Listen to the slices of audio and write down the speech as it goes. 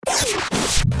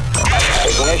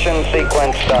Ignition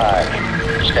sequence start.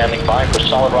 Standing by for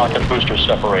solid rocket booster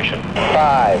separation.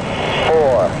 5,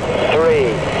 4,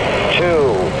 3,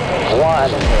 2,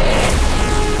 1.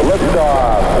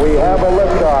 Liftoff. We have a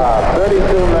liftoff. 32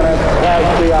 minutes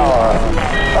past the hour.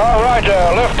 All right,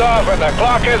 liftoff and the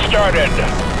clock has started.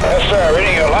 Yes, sir.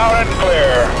 Reading you loud and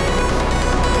clear.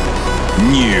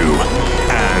 New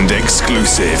and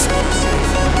exclusive.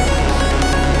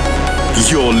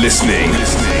 You're listening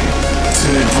to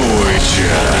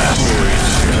Voyager.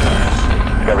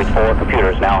 Discovery's 4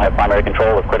 computers now have primary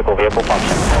control of critical vehicle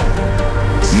function.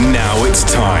 Now it's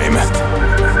time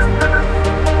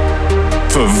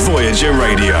for Voyager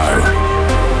Radio.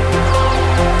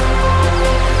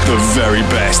 The very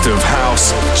best of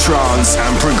house, trance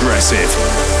and progressive.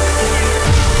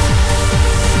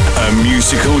 A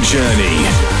musical journey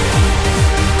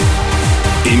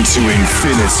into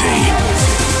infinity.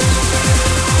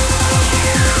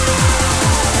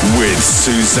 With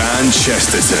Suzanne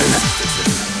Chesterton.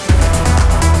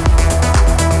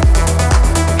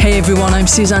 Hey everyone, I'm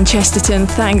Suzanne Chesterton.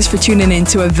 Thanks for tuning in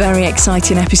to a very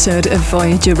exciting episode of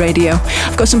Voyager Radio.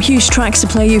 I've got some huge tracks to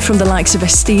play you from the likes of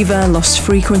Estiva, Lost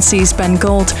Frequencies, Ben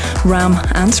Gold, Ram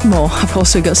and more. I've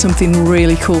also got something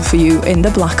really cool for you in the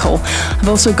Black Hole. I've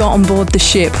also got on board the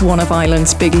ship one of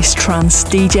Ireland's biggest trance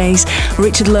DJs.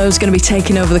 Richard Lowe's going to be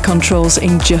taking over the controls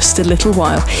in just a little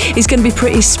while. He's going to be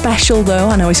pretty special though.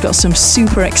 I know he's got some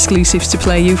super exclusives to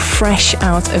play you fresh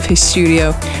out of his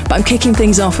studio. But I'm kicking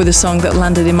things off with a song that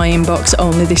landed in my inbox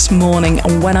only this morning,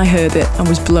 and when I heard it I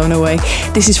was blown away.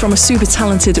 This is from a super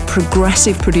talented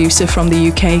progressive producer from the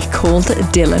UK called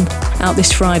Dylan. Out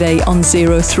this Friday on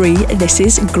 03. This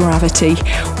is Gravity.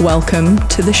 Welcome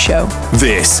to the show.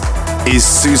 This is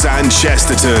Suzanne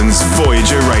Chesterton's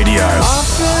Voyager Radio.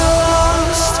 I've been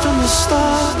lost from the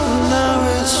start, and now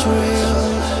it's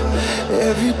real.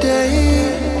 Every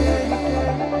day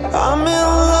I'm in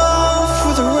love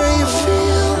with the way you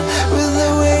feel, with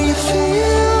the way you feel.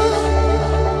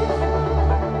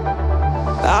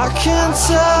 I can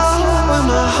tell when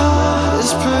my heart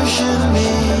is pushing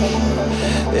me.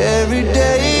 Every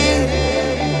day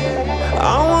I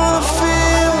wanna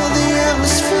feel the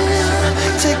atmosphere,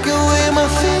 take away my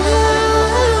fear.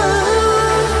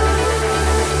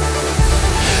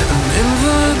 And in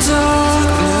the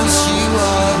darkness you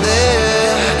are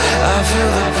there. I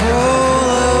feel the pull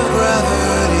of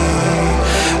gravity.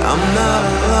 I'm not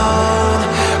alone,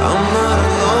 I'm not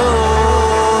alone.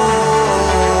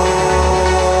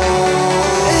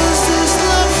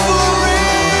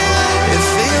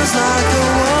 Like the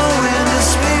whirlwind is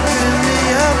sweeping me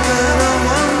up, and I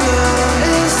wonder,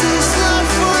 is this love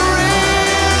for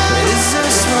real? Is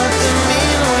this what they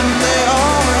mean when they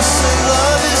always say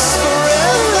love is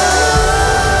forever?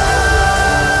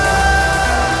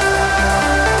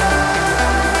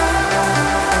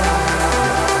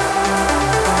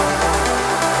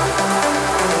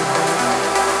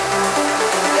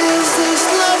 Is this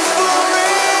love for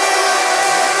real?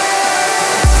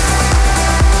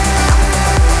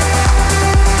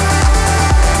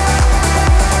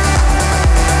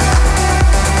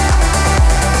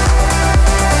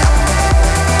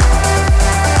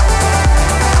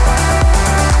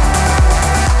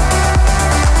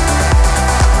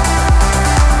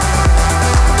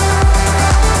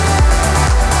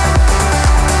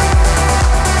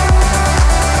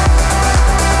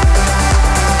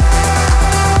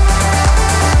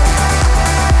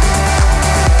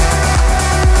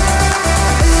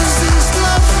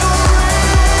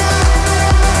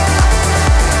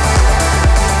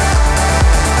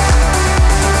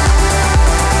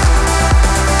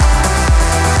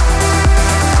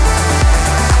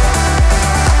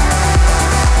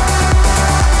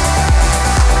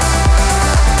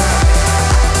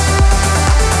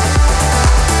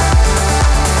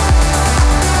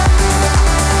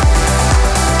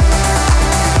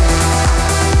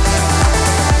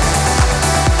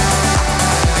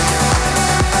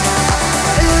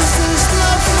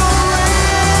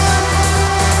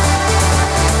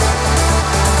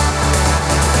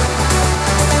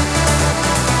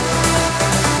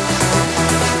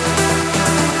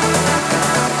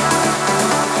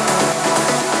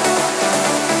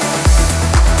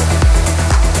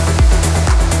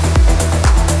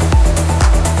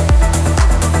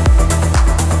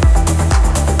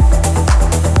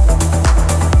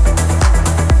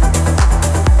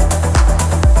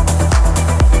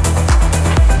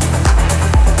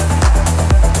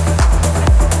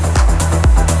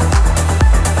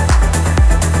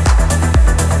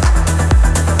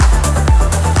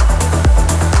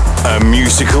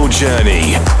 musical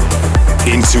journey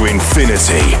into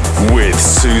infinity with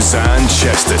Suzanne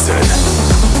Chesterton.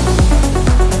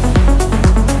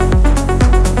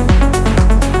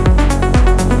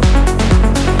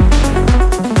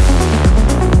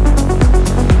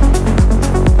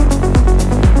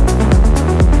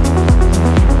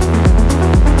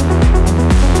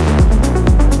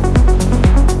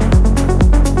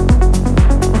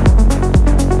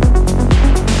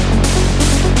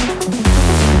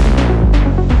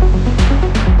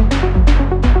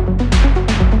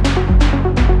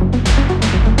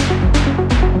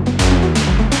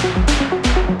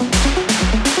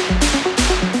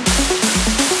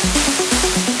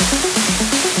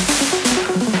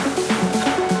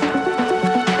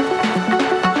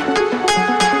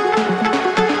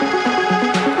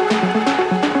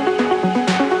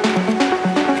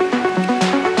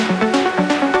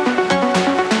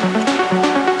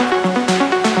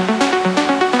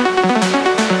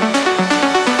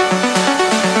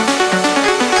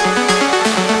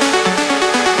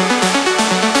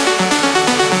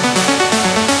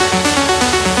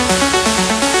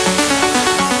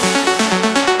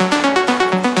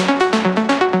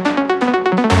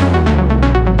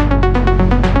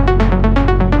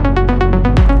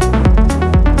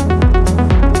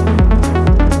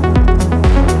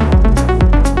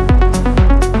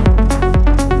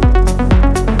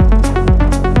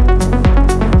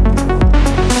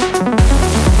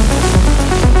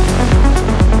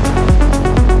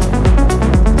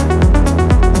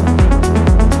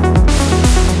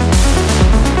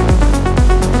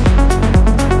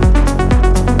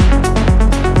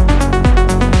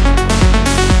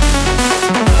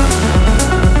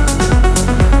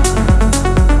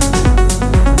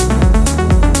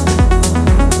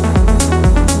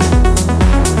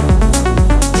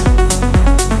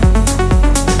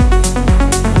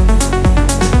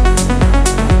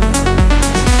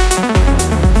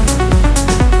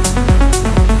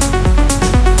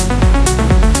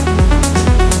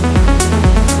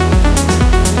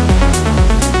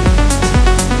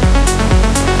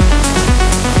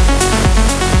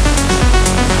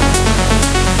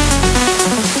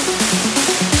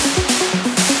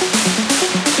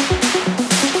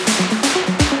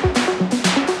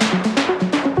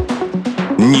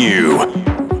 new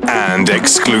and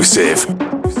exclusive.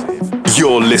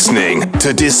 You're listening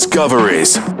to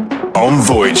Discoveries on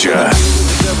Voyager.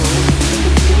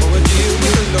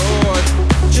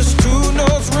 Just two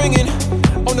notes ringing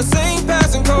on the same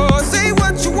passing chord. Say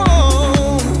what you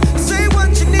want, say what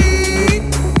you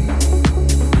need.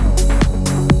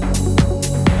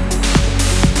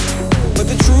 But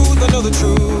the truth, I know the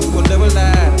truth will never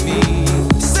lie to me.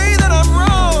 Say that I'm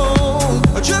wrong,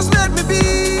 or just let me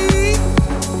be.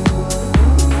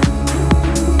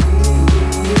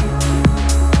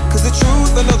 Cause the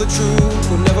truth, I know the truth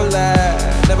will never lie,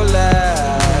 never lie.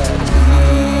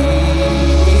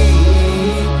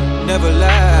 Never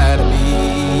lie to me.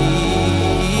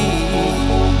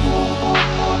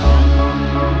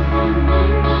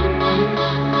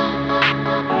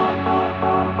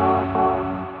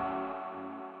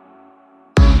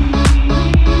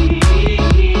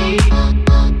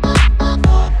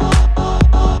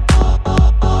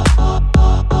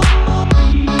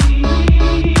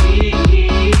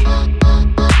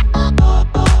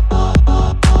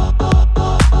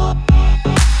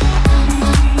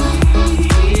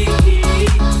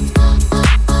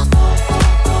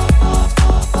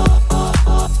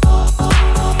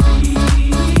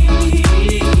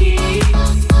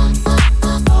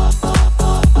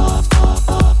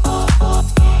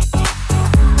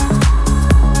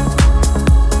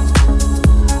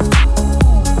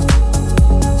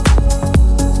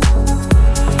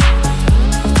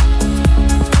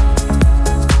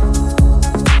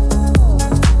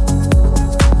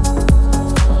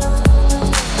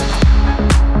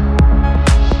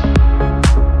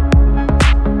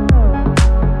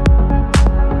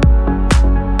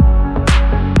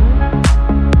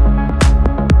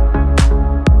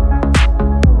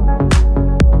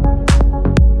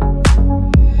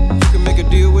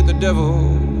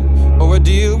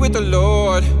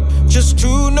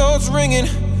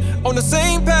 On the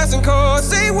same passing chord.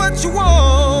 Say what you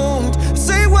want,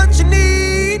 say what you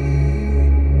need.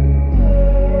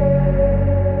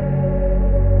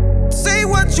 Say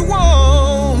what you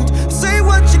want, say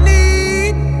what you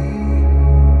need.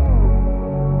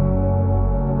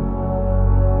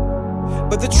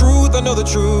 But the truth, I know the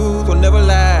truth will never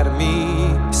lie to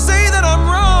me. Say that I'm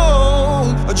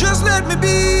wrong, or just let me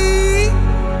be.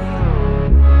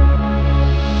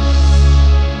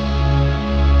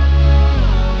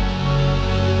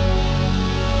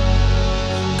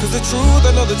 The truth,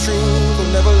 I know the truth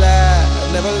will never lie,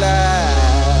 never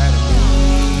lie to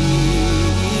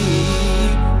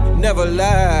me. Never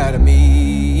lie to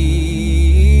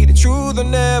me. The truth will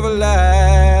never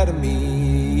lie to me.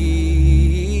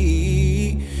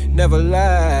 Never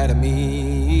lie to me.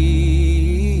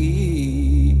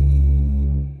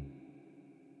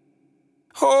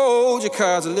 Hold your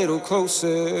cards a little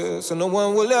closer so no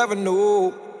one will ever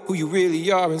know who you really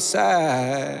are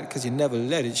inside, 'cause you never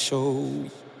let it show.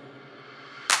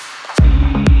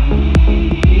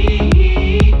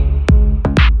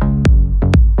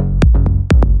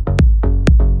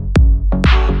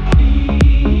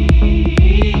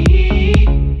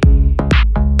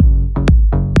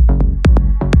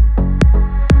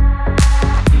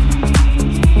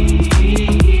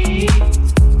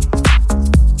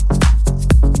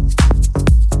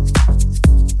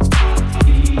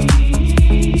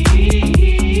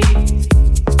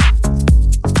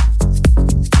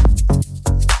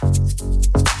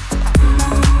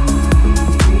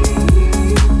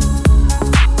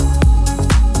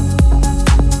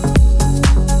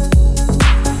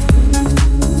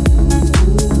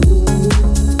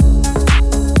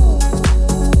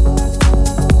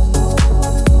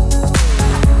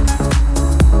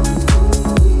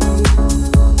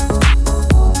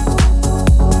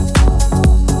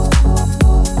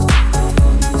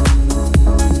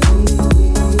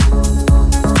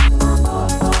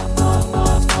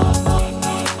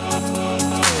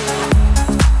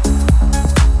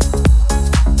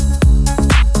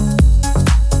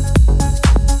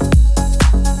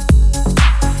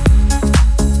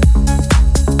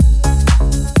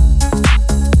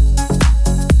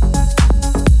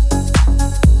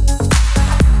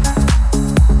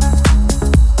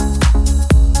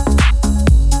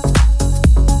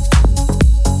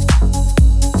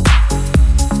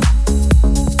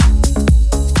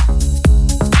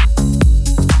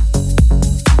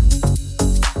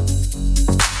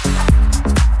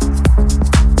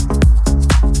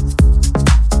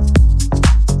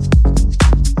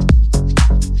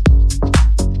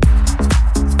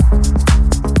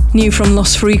 New from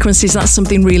Lost Frequencies, that's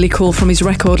something really cool from his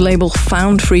record label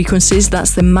Found Frequencies.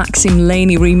 That's the Maxim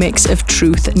Laney remix of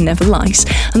Truth Never Lies.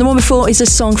 And the one before is a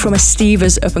song from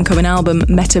Estiva's up-and-coming album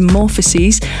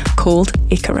Metamorphoses called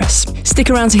Icarus. Stick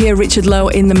around to hear Richard Lowe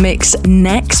in the mix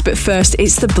next, but first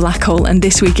it's The Black Hole, and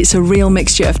this week it's a real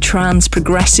mixture of trance,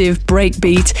 progressive,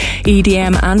 breakbeat,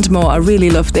 EDM and more. I really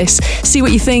love this. See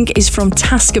What You Think is from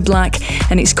Tasker Black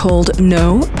and it's called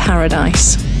No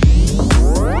Paradise.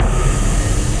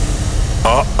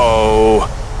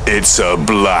 Uh-oh, it's a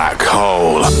black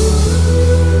hole.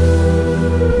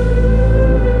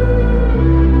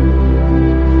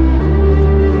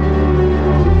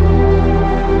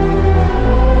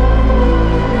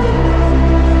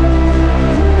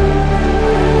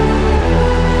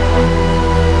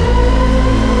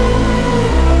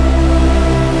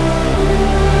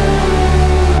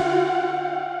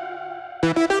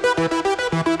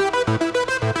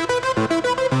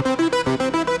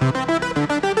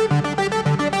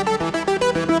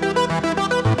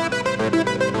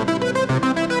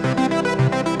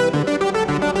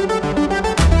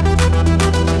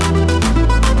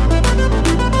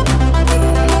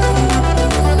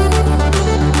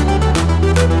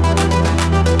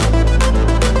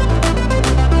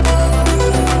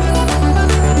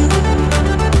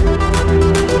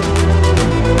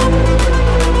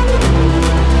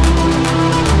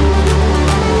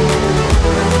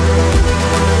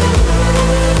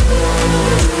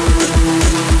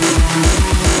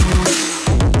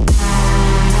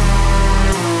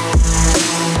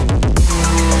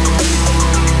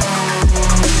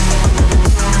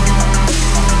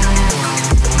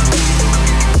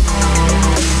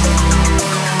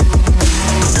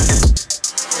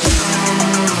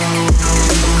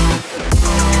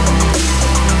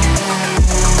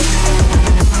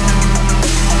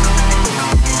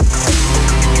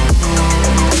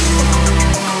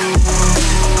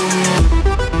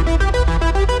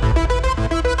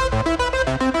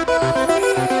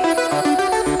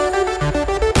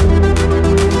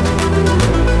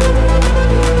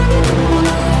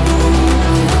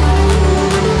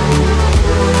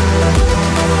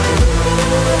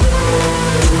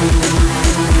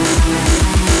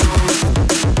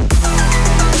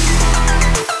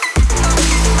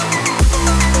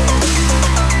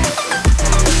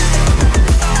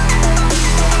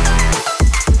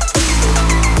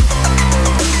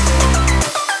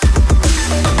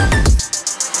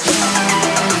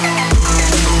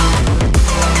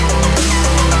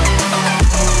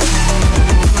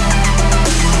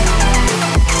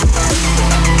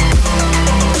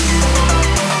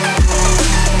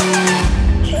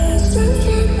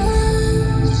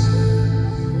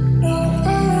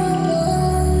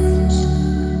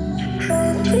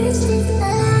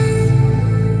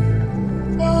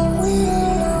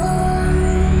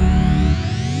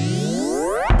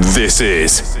 This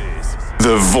is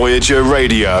the Voyager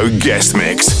Radio Guest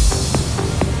Mix.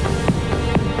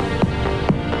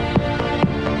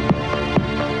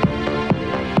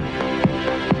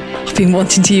 I've been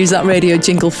wanting to use that radio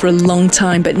jingle for a long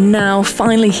time, but now,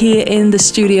 finally here in the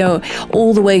studio,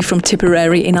 all the way from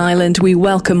Tipperary in Ireland, we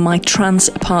welcome my trance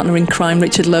partner in crime,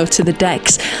 Richard Lowe, to the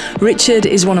decks. Richard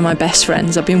is one of my best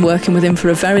friends. I've been working with him for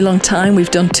a very long time.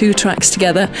 We've done 2 tracks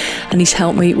together, and he's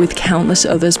helped me with countless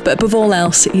others. But above all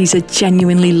else, he's a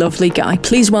genuinely lovely guy.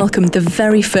 Please welcome the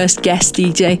very first guest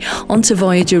DJ onto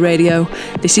Voyager Radio.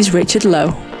 This is Richard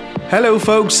Lowe. Hello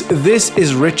folks, this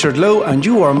is Richard Lowe and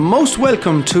you are most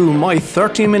welcome to my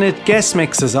 30-minute guest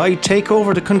mix as I take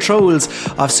over the controls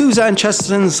of Suzanne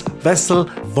Chesterton's vessel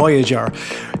Voyager.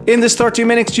 In this 30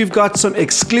 minutes you've got some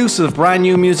exclusive brand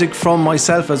new music from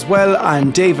myself as well,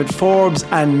 and David Forbes,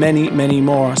 and many, many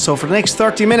more. So for the next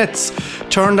 30 minutes,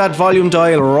 turn that volume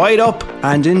dial right up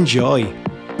and enjoy.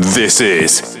 This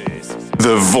is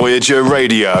the Voyager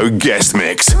Radio Guest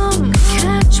Mix. Come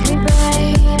catch me, babe.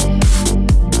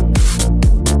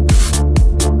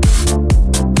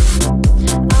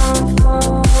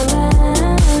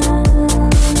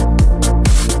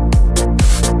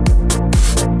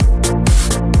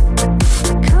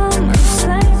 Come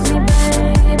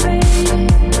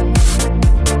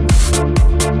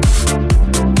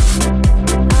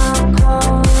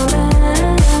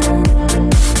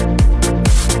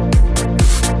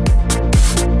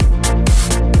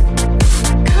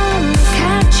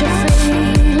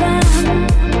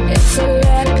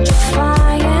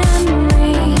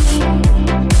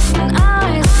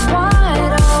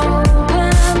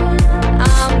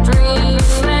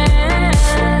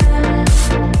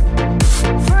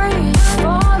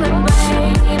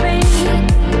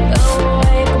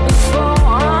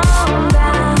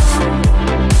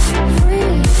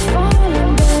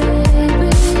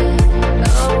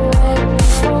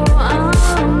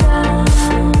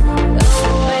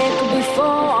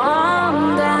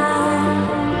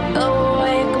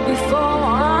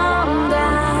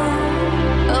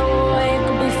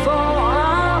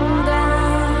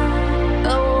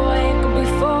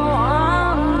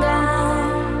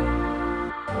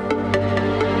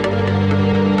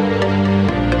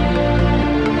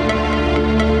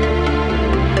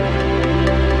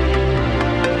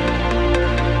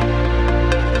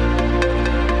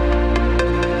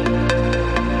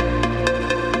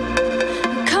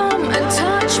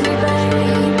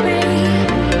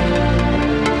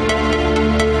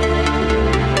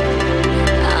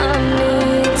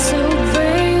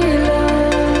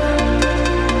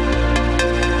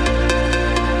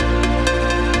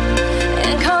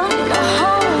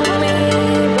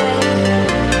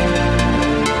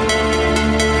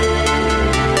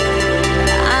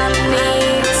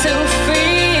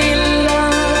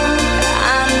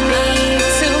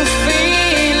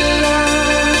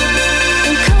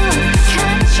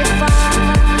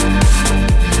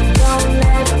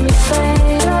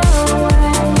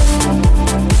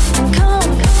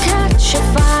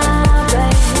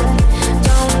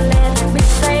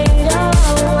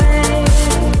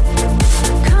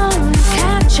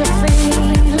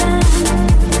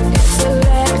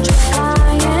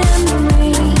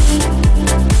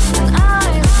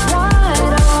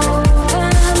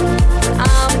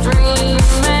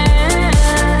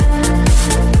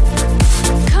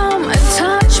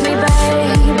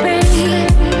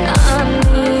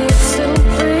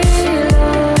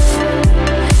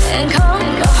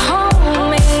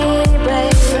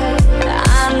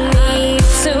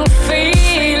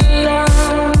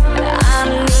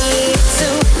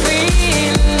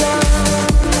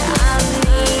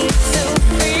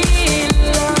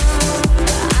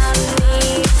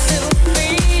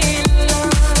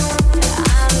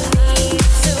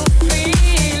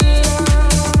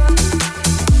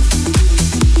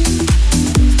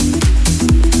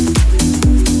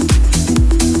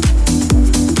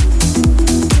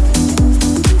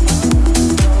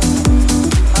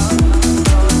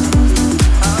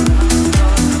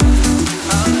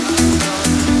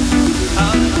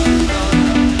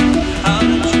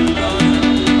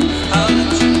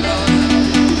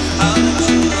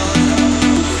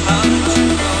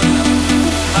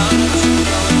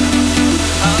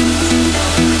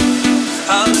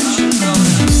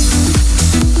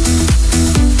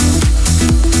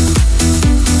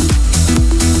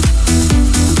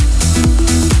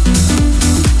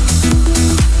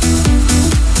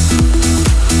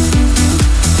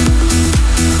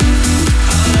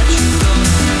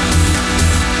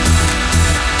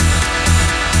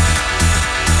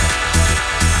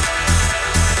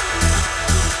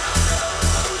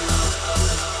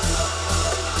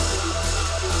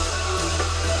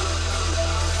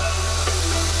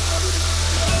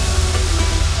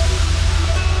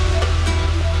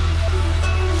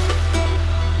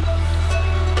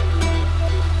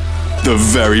the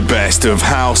very best of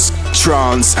house,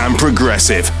 trance, and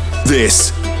progressive.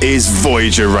 This is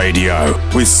Voyager Radio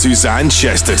with Suzanne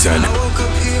Chesterton. I woke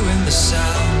up hearing the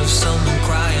sound of someone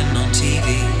crying on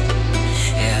TV.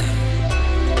 Yeah.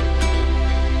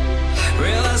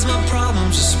 Realized my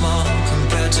problems are small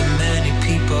compared to many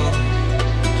people.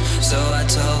 So I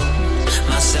told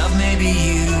myself maybe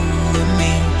you and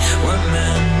me were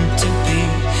meant to be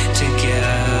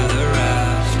together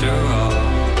after all.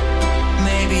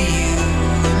 Maybe you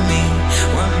and me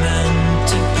were meant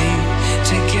to be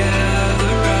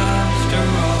together after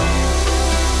all.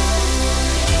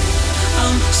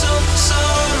 I'm so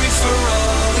sorry for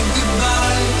all the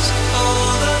goodbyes,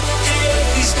 all the hate,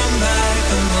 please come back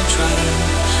and we'll try.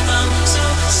 I'm so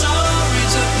sorry,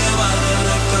 took me a while to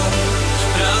let go,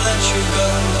 but I'll let you go,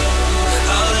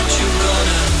 I'll let you go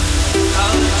now,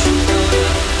 I'll let you go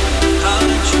now, I'll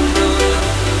let you go now,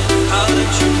 I'll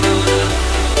let you go now,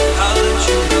 I'll let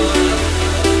you go now,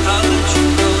 I'll let you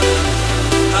go now,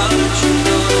 I'll let you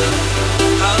go now,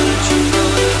 I'll let you go now, I'll let you go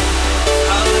now,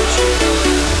 I'll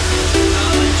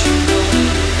let you go now,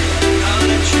 I'll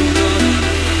let you go now,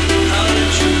 I'll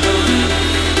let you go now,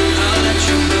 I'll let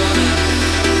you go now,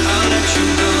 I'll let you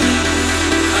go now,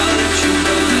 I'll let you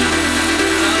go now,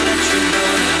 I'll let you go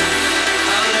now,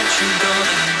 I'll let you go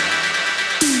now.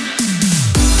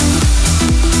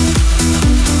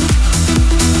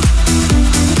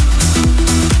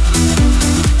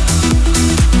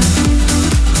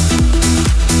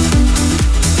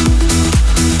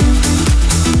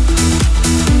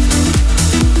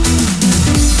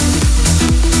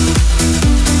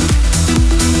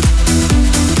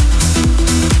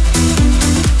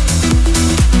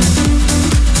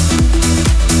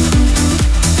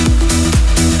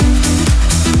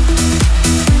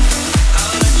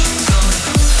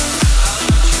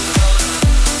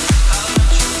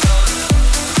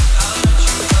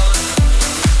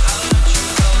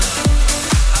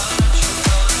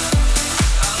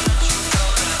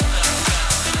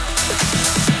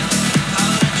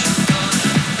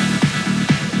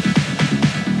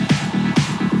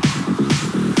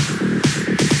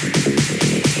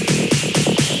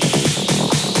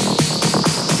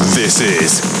 This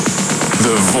is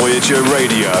the Voyager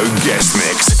Radio Guest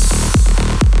Mix.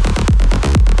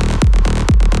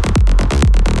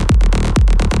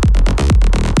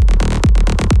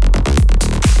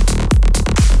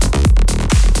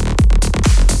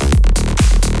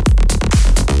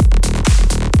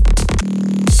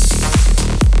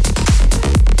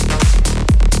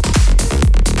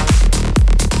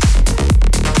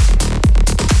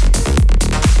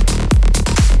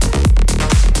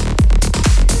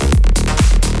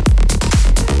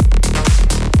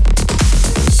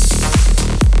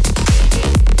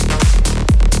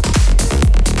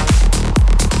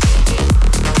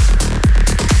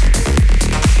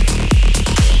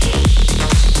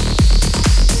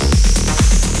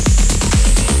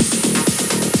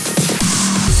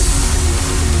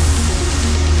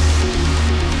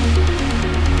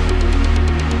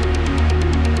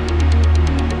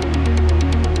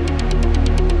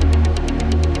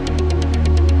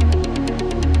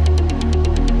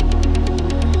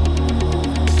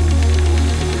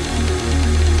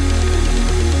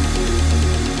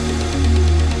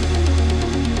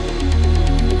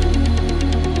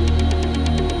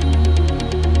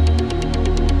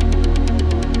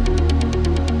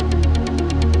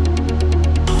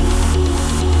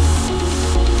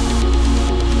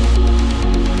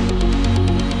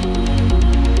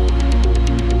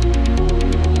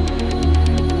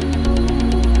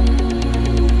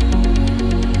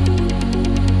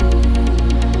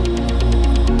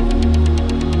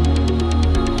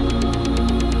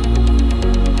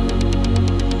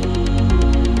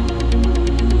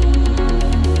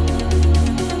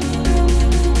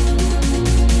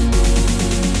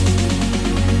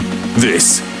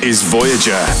 This is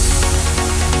Voyager.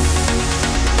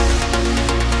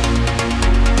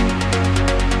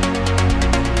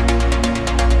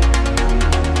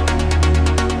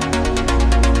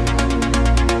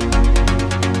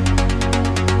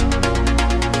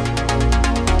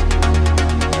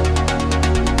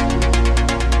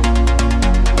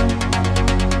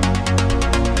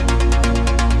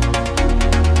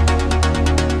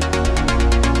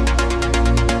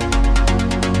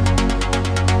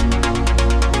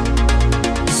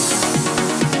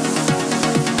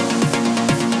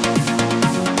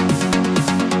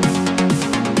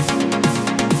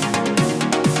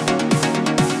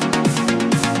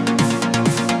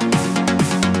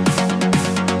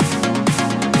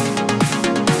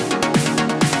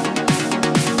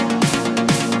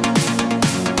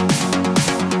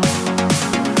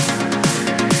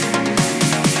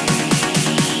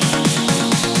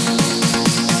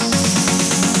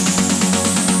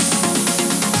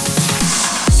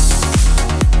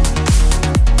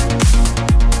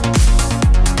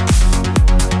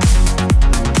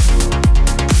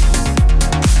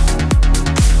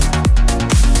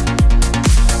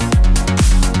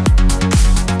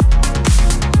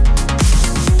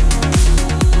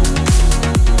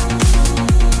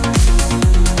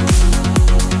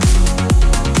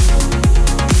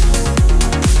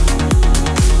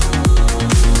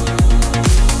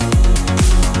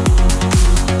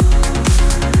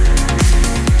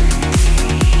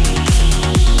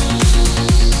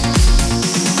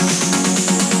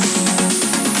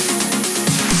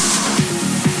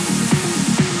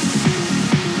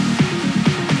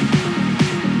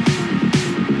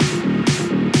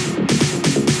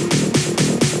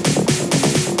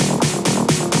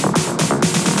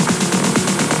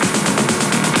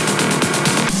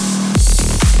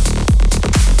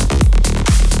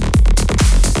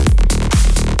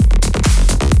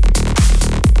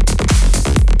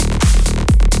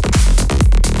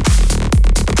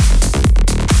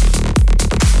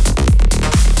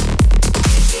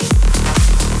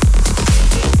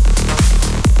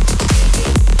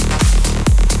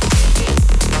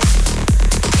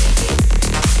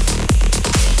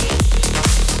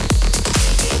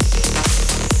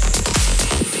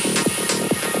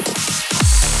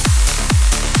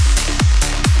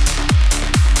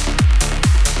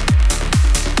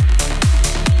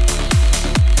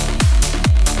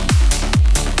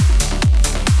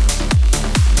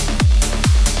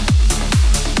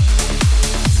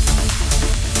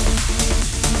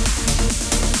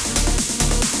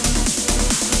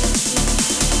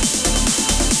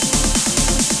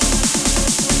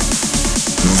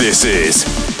 This is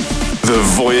the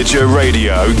Voyager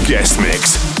Radio Guest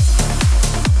Mix.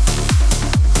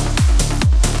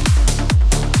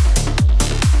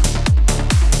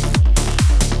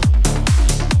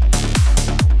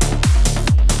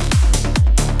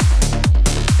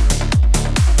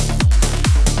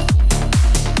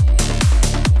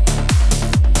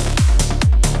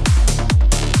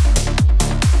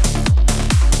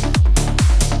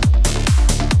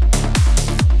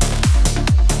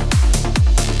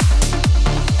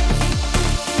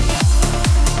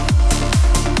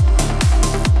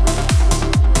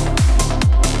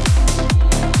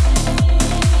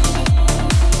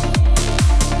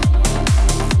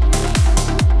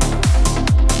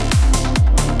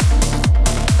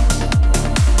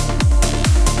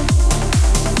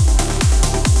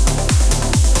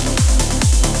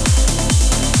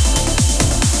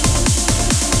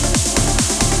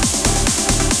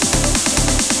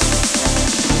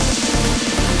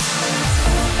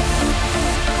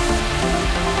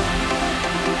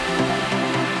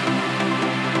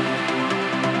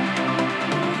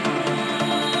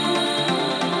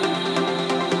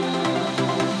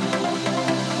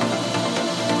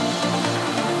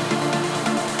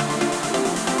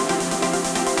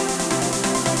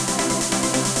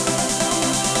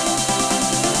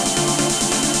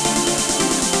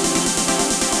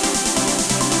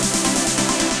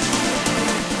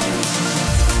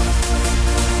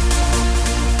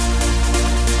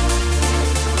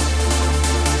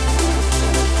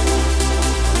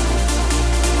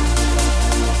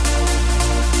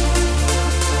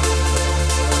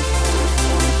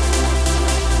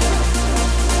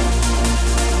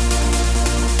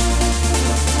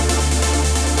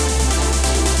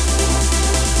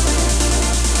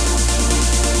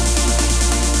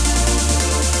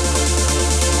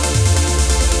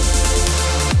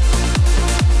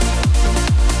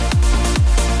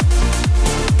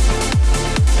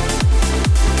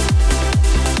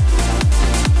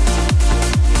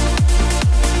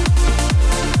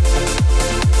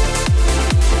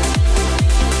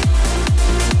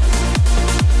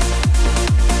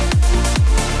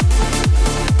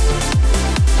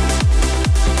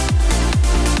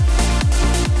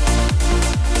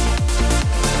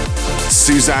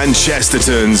 Suzanne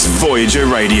Chesterton's Voyager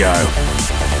Radio.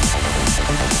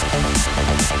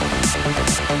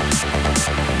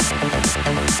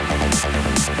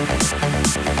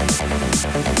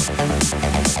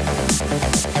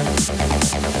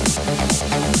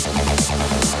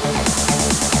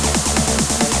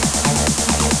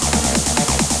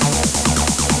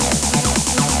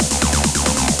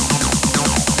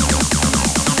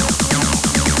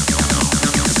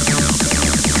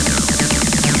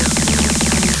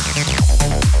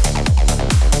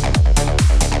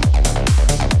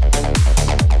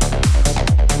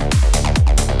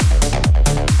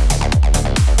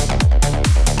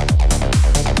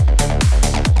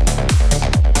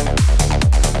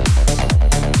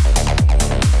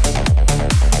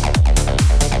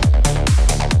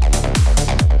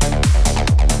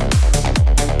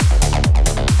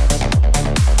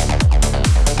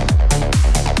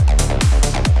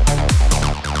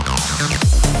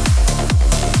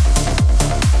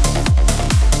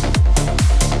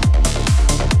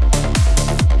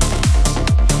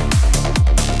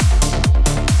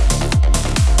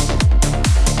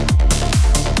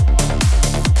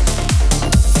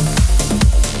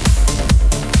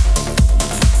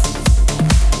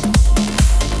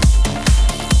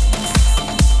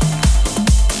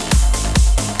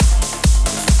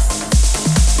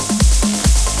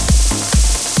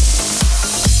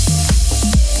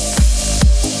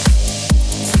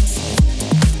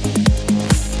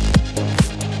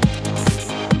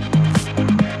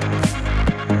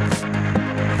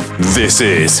 This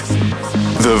is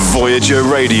the Voyager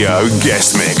Radio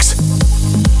Guest Mix.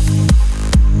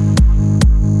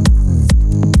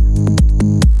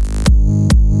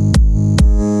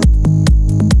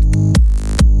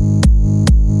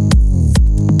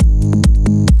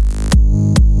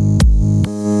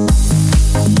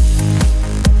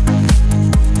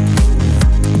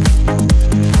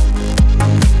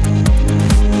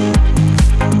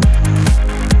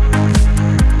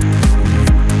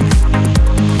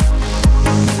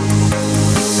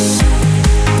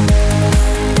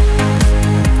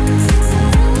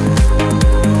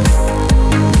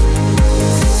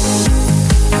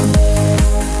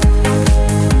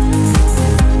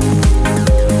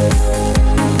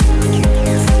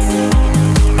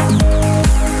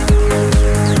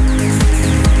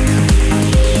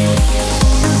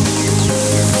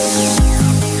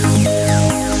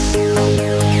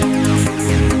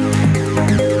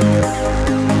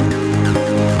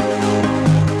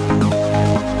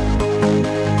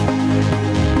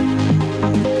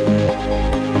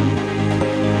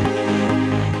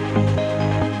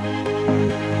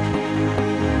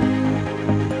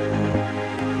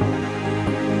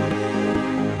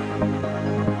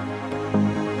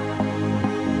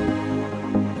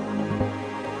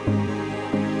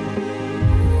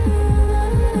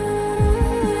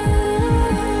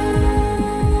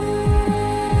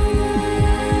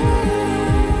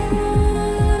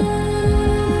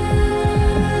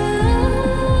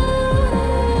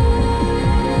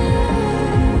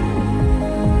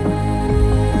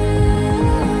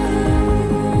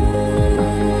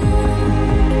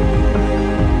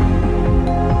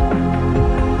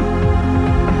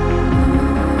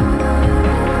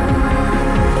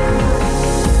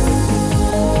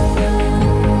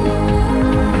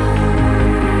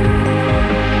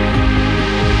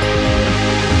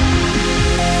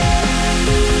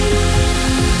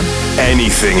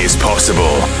 anything is possible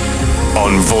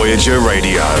on Voyager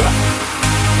Radio.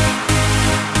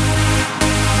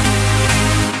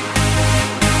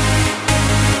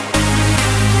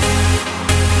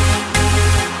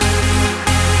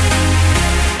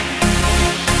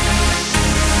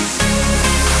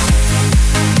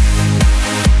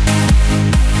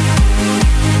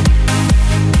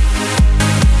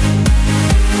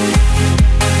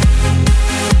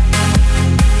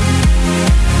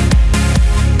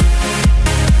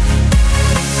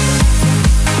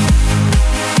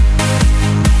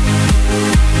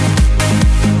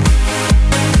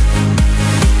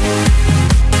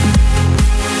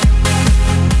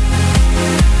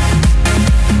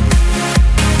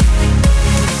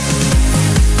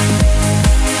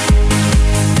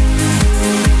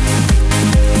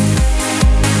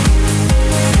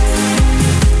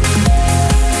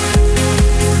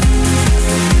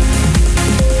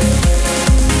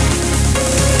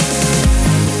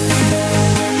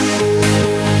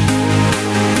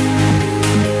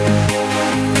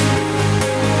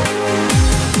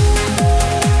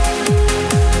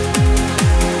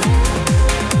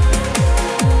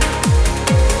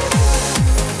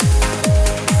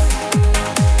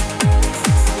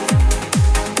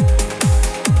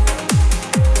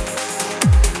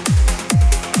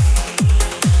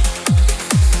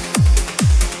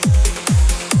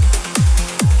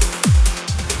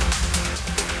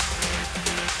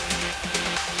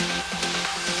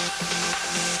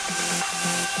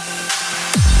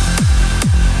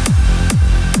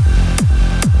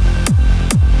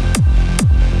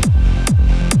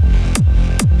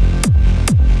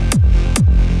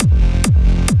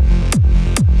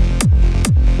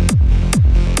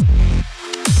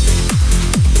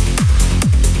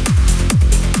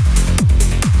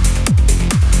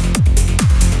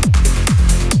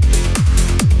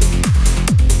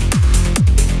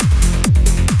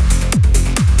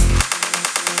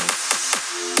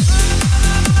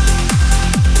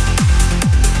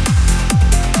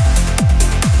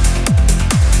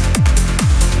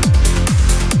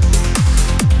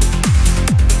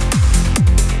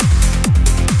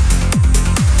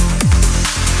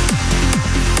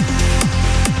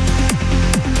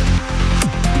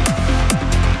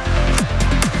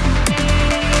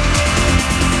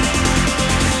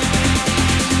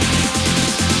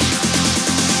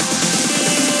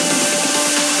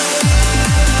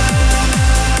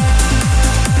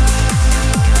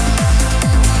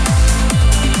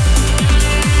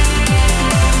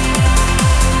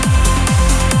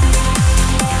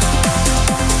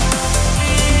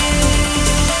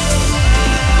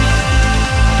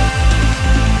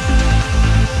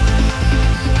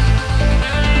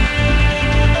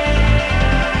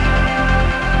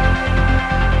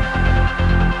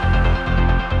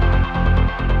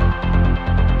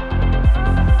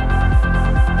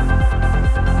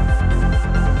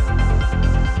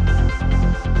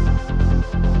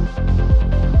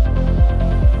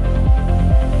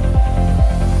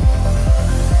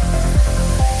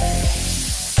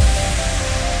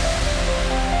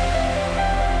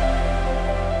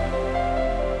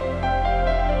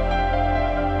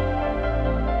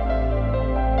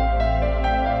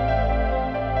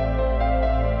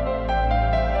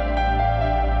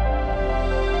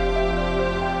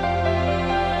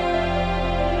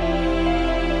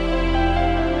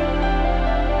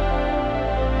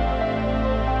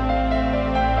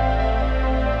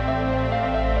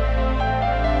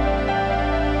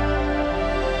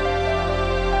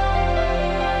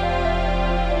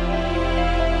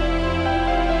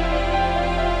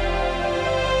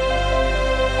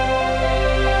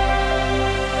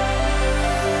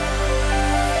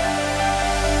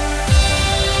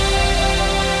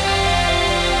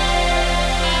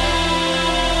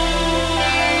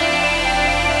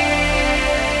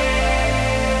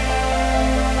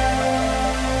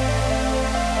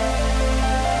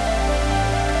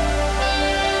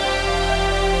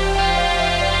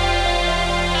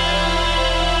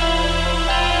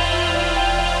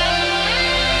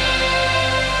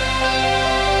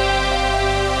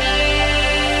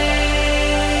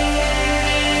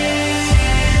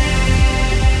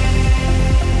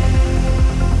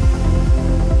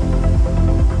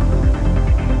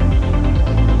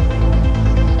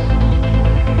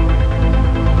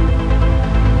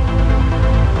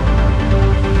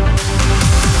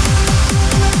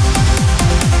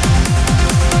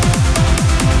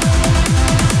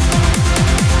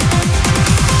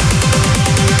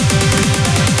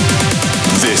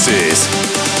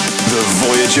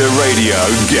 Voyager Radio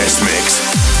Guest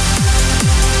Mix.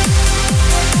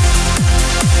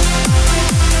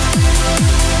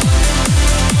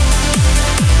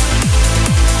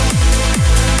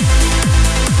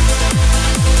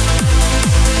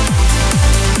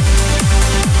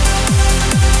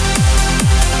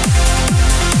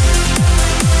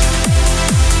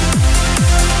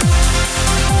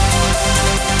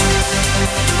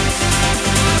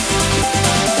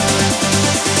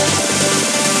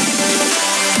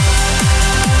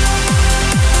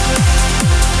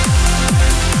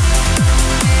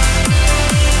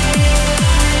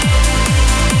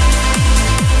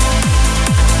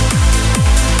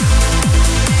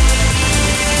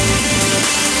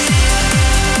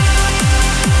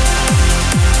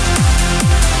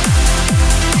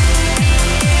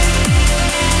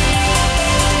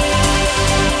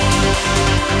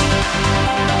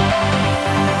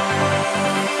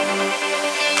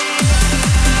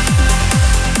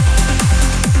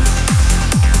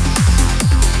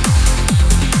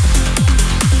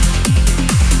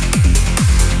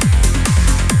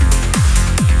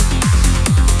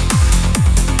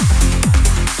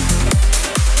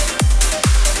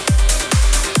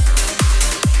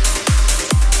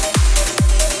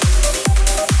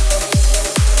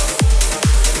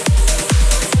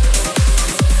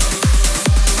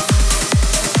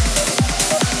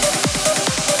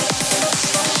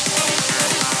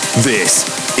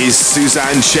 This is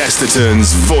Suzanne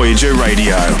Chesterton's Voyager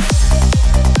Radio.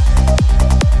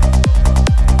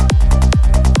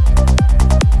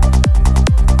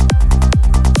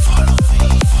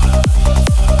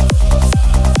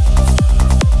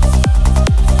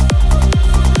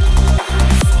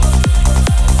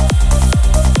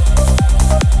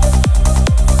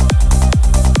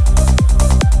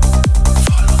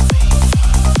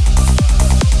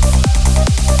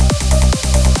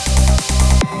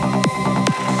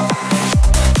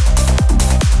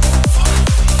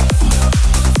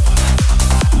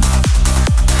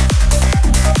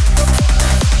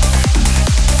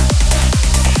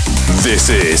 This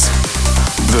is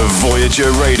the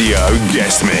Voyager Radio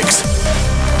Guest Mix.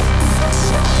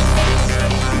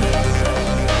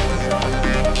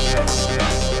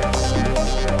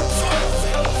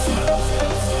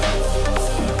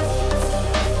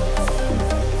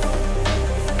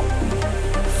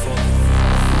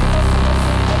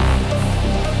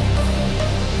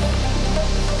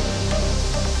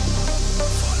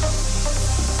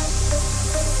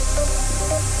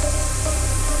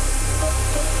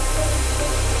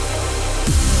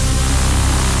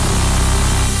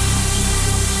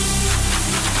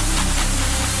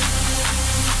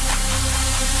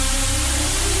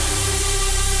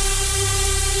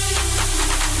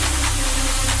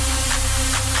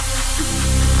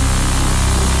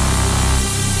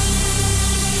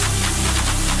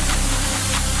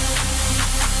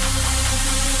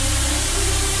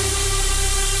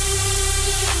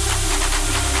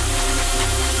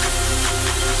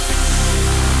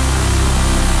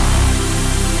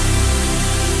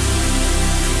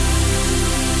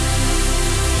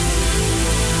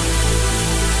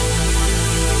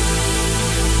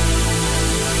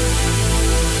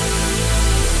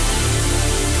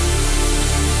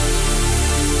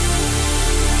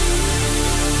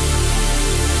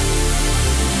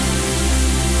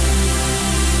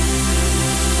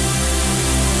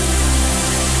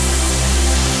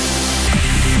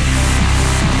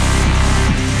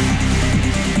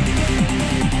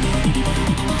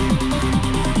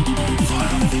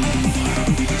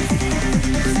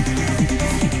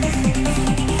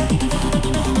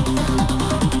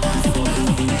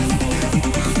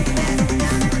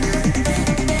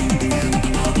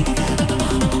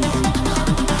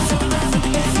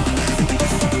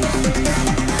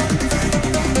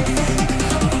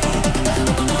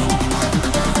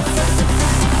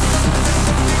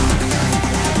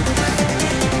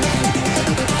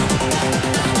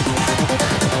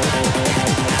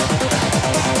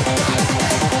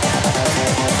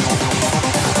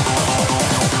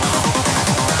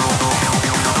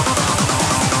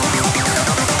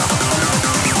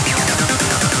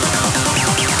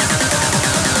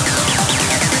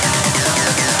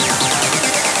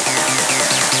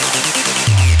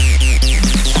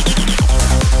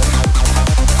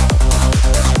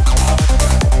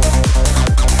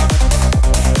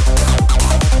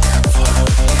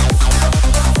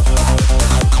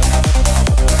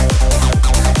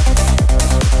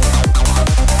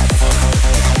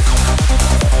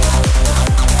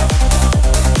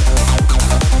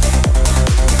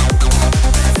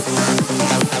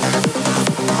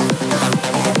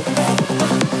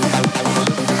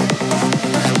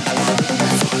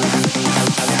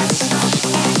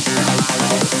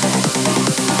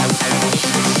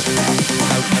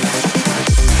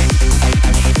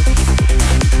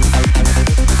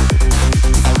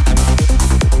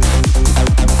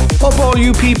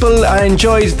 You people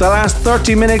enjoyed the last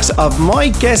 30 minutes of my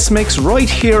guest mix right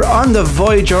here on the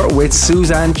Voyager with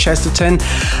Suzanne Chesterton.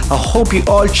 I hope you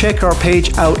all check our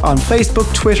page out on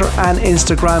Facebook, Twitter and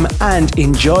Instagram and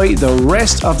enjoy the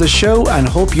rest of the show, and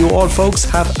hope you all folks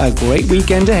have a great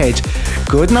weekend ahead.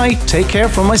 Good night, take care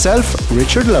from myself,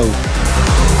 Richard Lowe.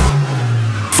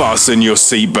 Fasten your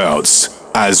seatbelts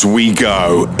as we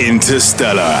go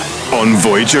interstellar on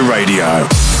Voyager Radio.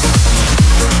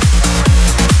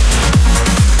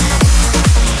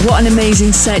 What an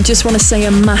amazing set. Just want to say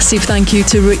a massive thank you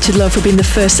to Richard Lowe for being the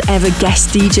first ever guest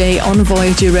DJ on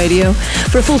Voyager Radio.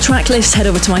 For a full track list, head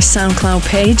over to my SoundCloud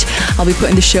page. I'll be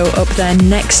putting the show up there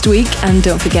next week. And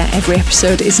don't forget, every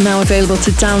episode is now available to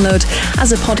download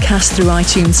as a podcast through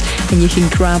iTunes, and you can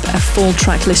grab a full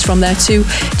track list from there too.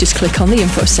 Just click on the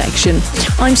info section.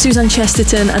 I'm Suzanne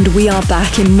Chesterton, and we are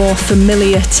back in more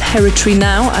familiar territory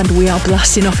now, and we are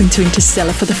blasting off into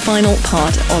Interstellar for the final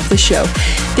part of the show.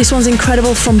 This one's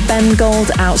incredible, from Ben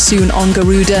Gold, out soon on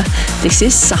Garuda. This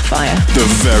is Sapphire. The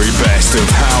very best of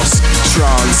house,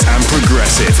 trance and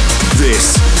progressive.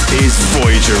 This is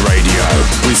Voyager Radio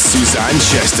with Suzanne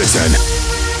Chesterton.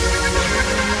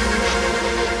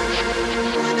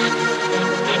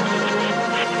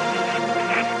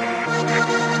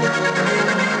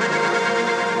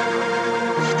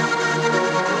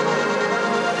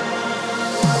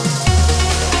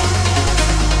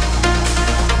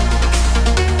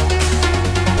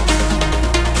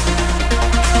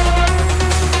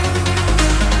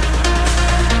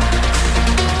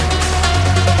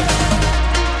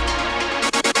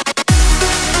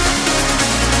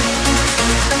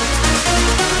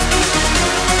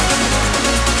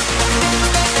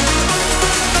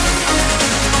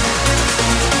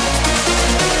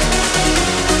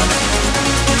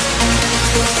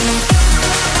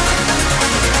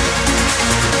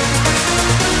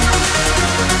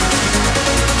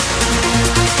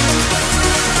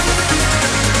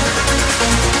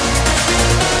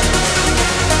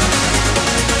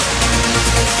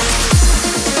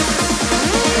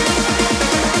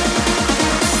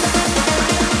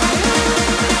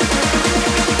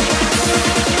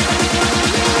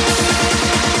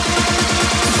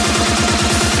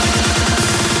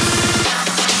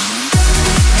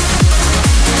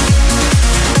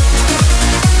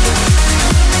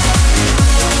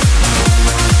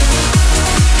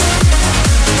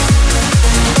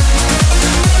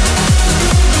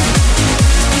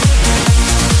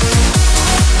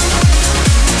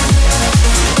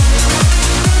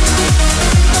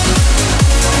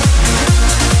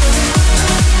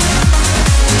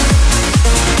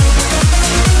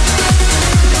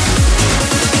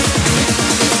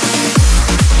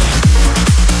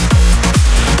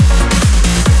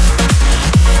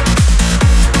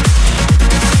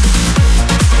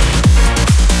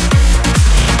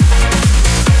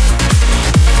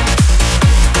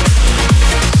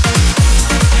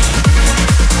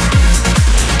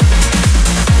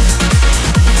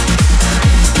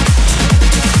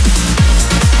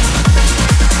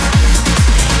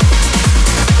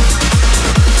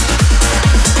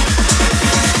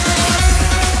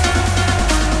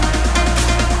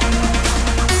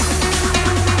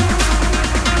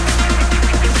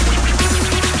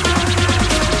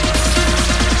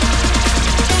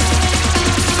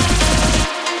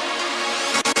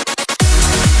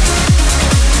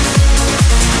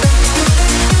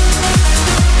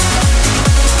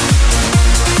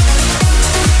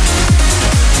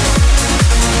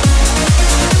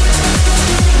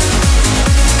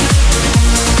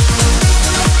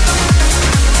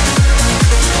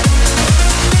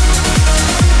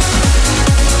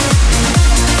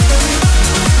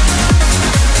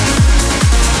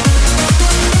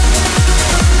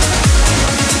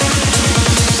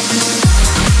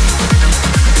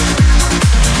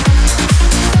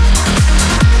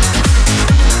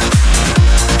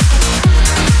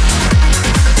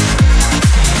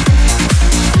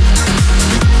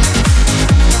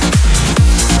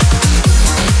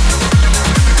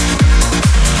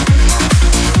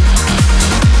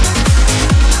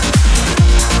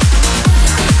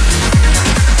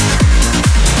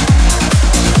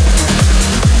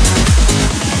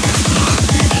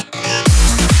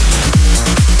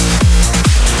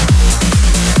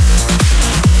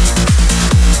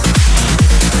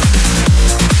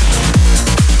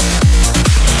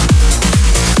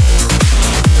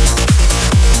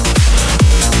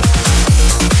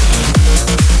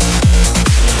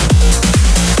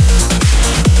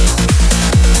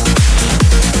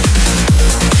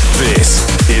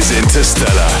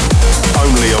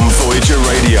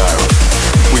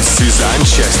 Suzanne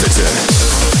Chesterton.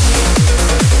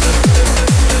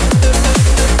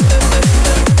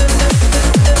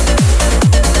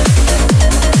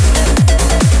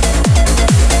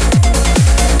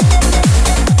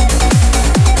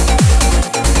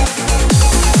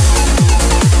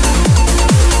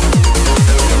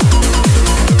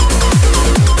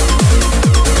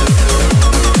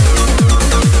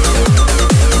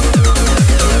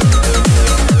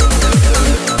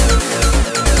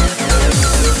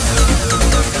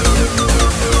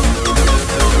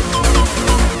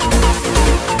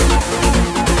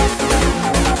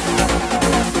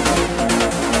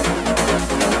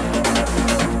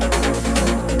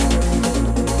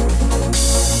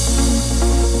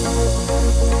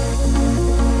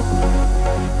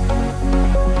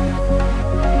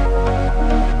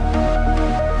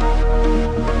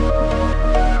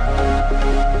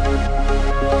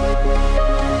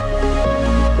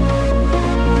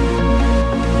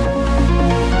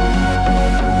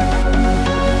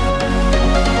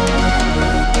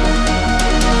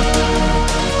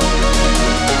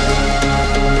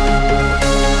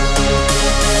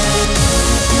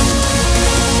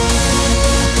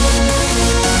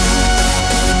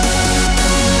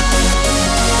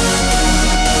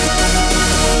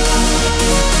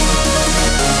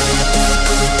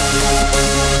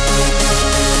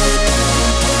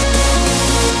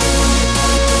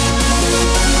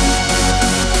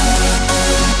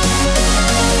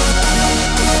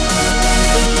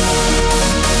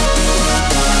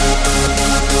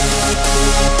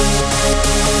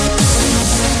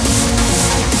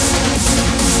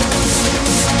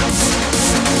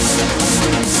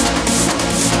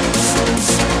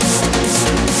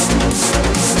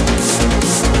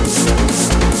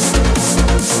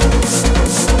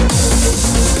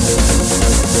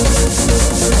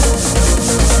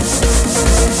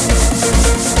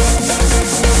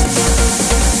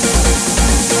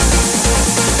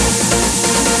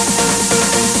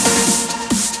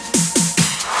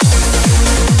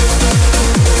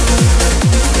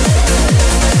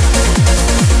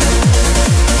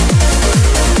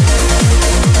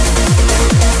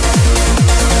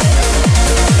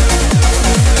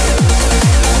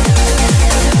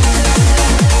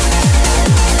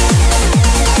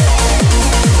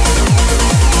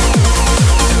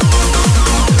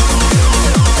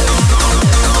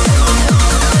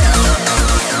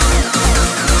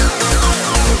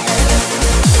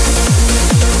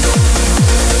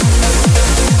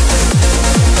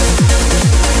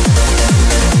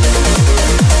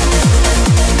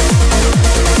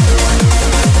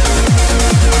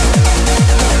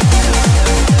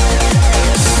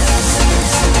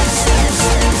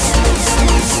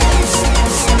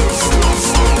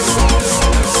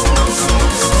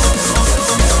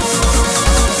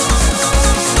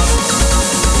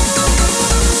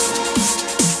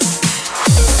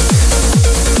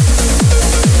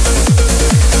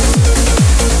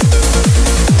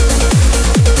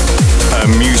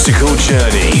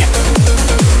 Journey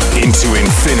into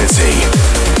infinity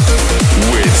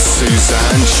with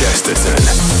Suzanne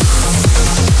Chesterton.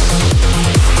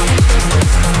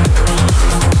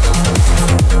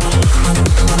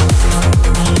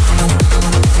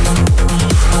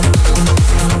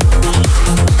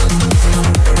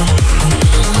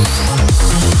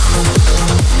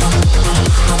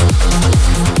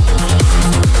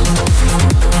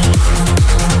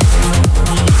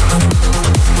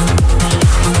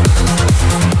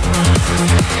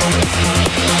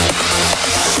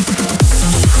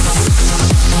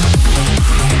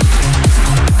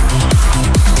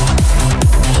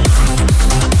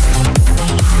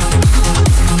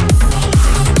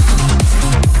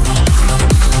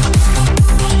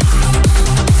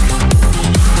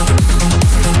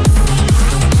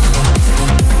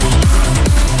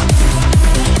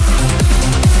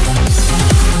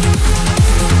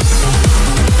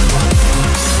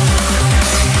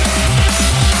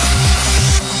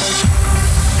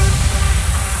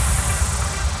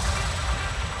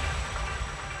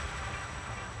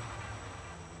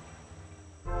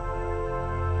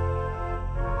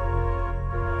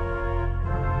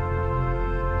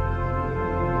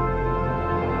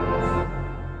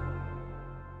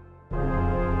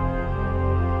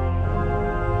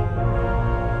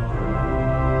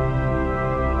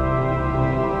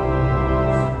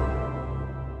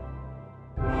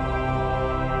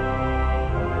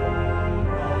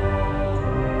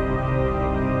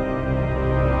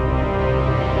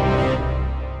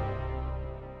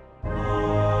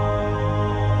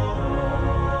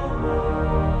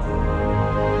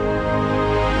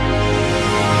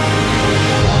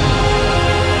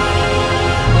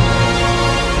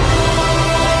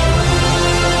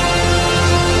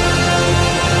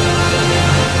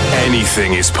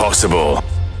 Anything is possible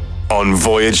on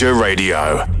Voyager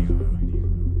Radio.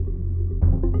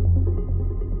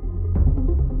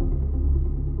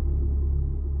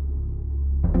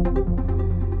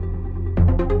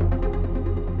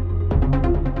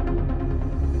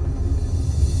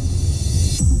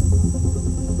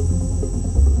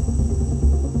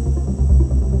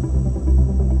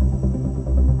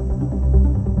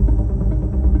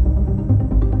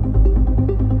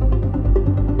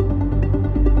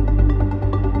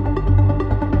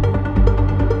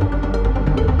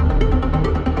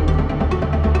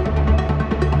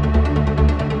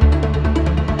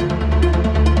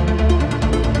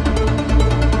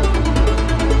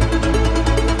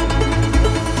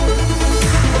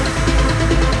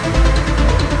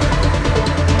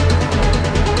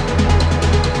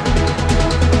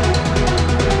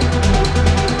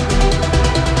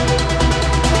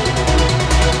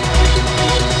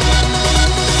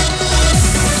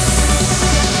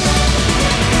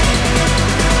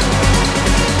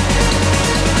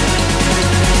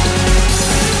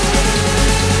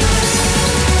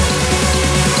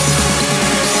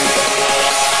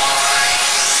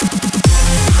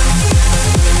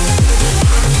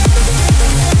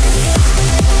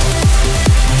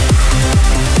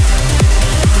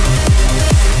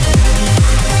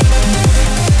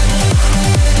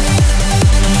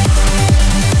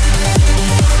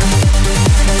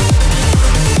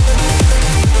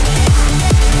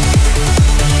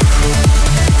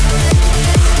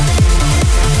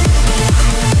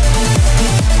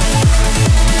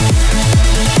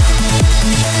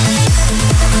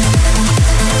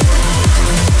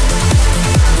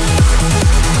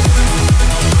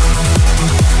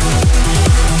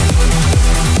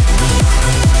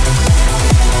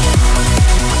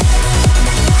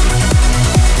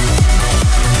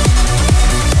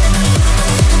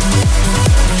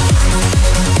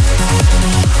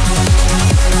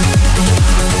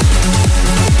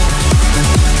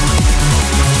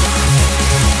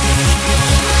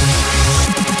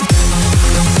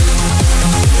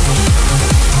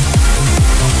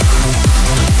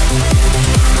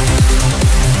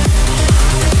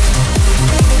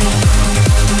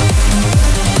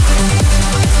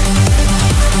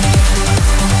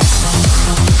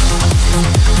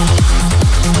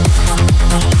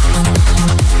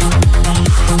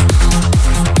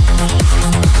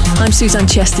 Suzanne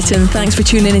Chesterton. Thanks for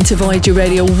tuning into Voyager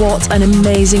Radio. What an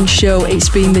amazing show it's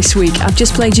been this week. I've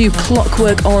just played you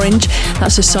Clockwork Orange.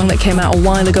 That's a song that came out a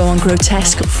while ago on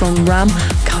Grotesque from Ram.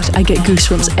 God, I get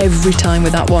goosebumps every time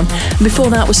with that one. And before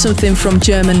that was something from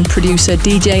German producer,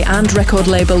 DJ and record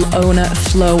label owner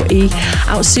Flo E.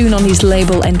 Out soon on his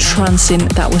label Entrancing.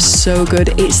 That was so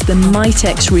good. It's the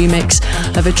Mitex remix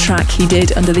of a track he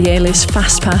did under the alias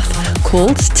Fastpath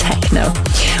called Techno.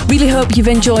 Really hope you've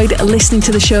enjoyed listening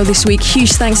to the show this week.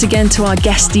 Huge thanks again to our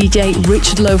guest DJ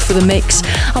Richard Lowe for the mix.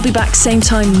 I'll be back same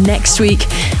time next week,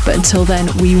 but until then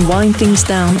we wind things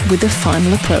down with the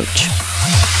final approach.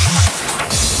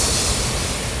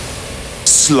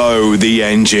 Slow the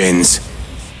engines.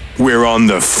 We're on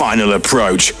the final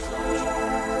approach.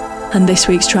 And this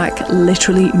week's track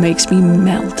literally makes me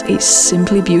melt. It's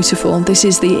simply beautiful. This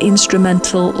is the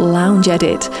instrumental lounge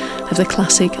edit of the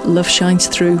classic Love Shines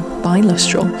Through by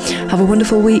Lustral. Have a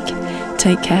wonderful week.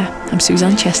 Take care. I'm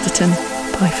Suzanne Chesterton.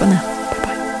 Bye for now.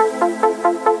 Bye.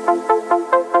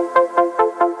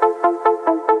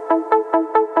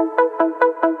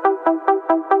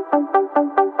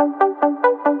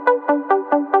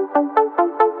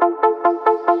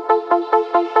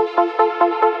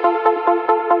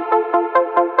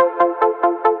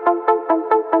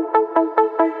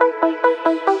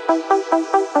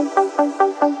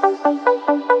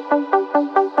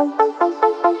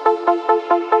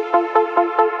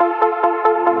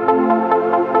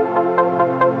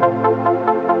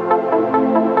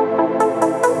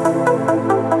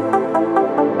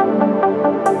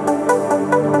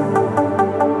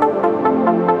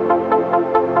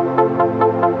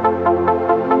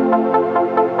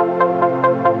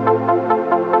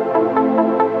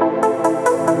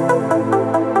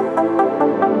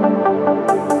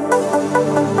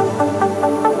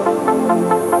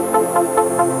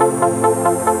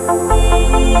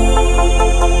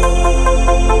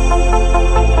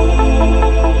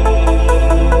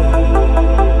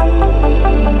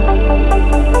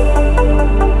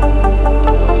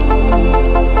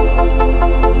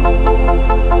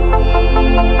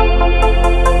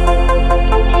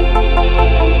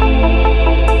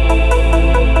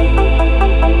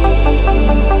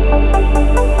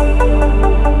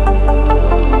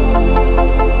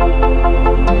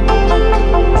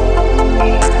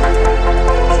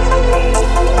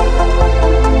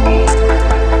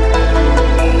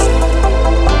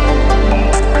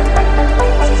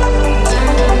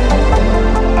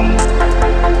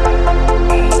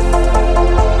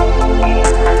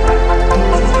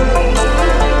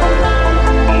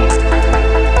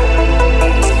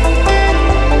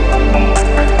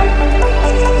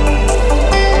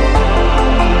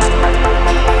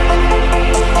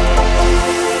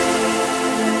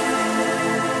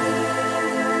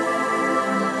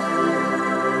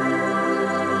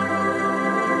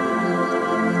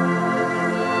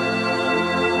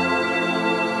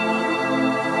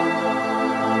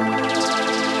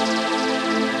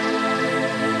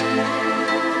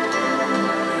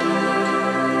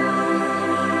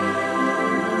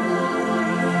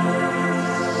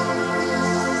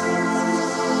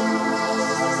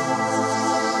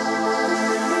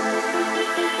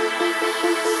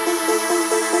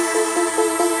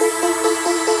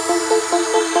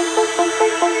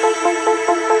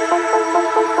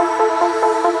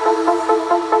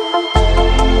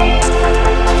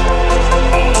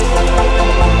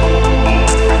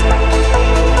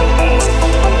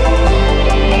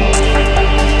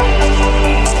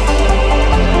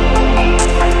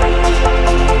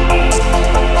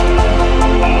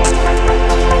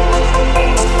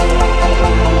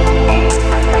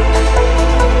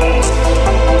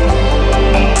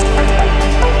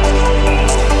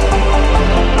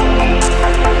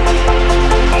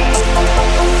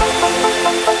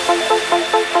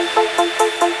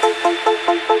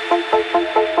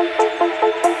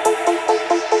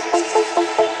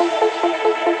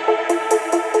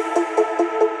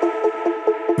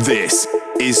 This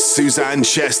is Suzanne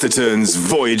Chesterton's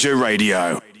Voyager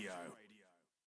Radio.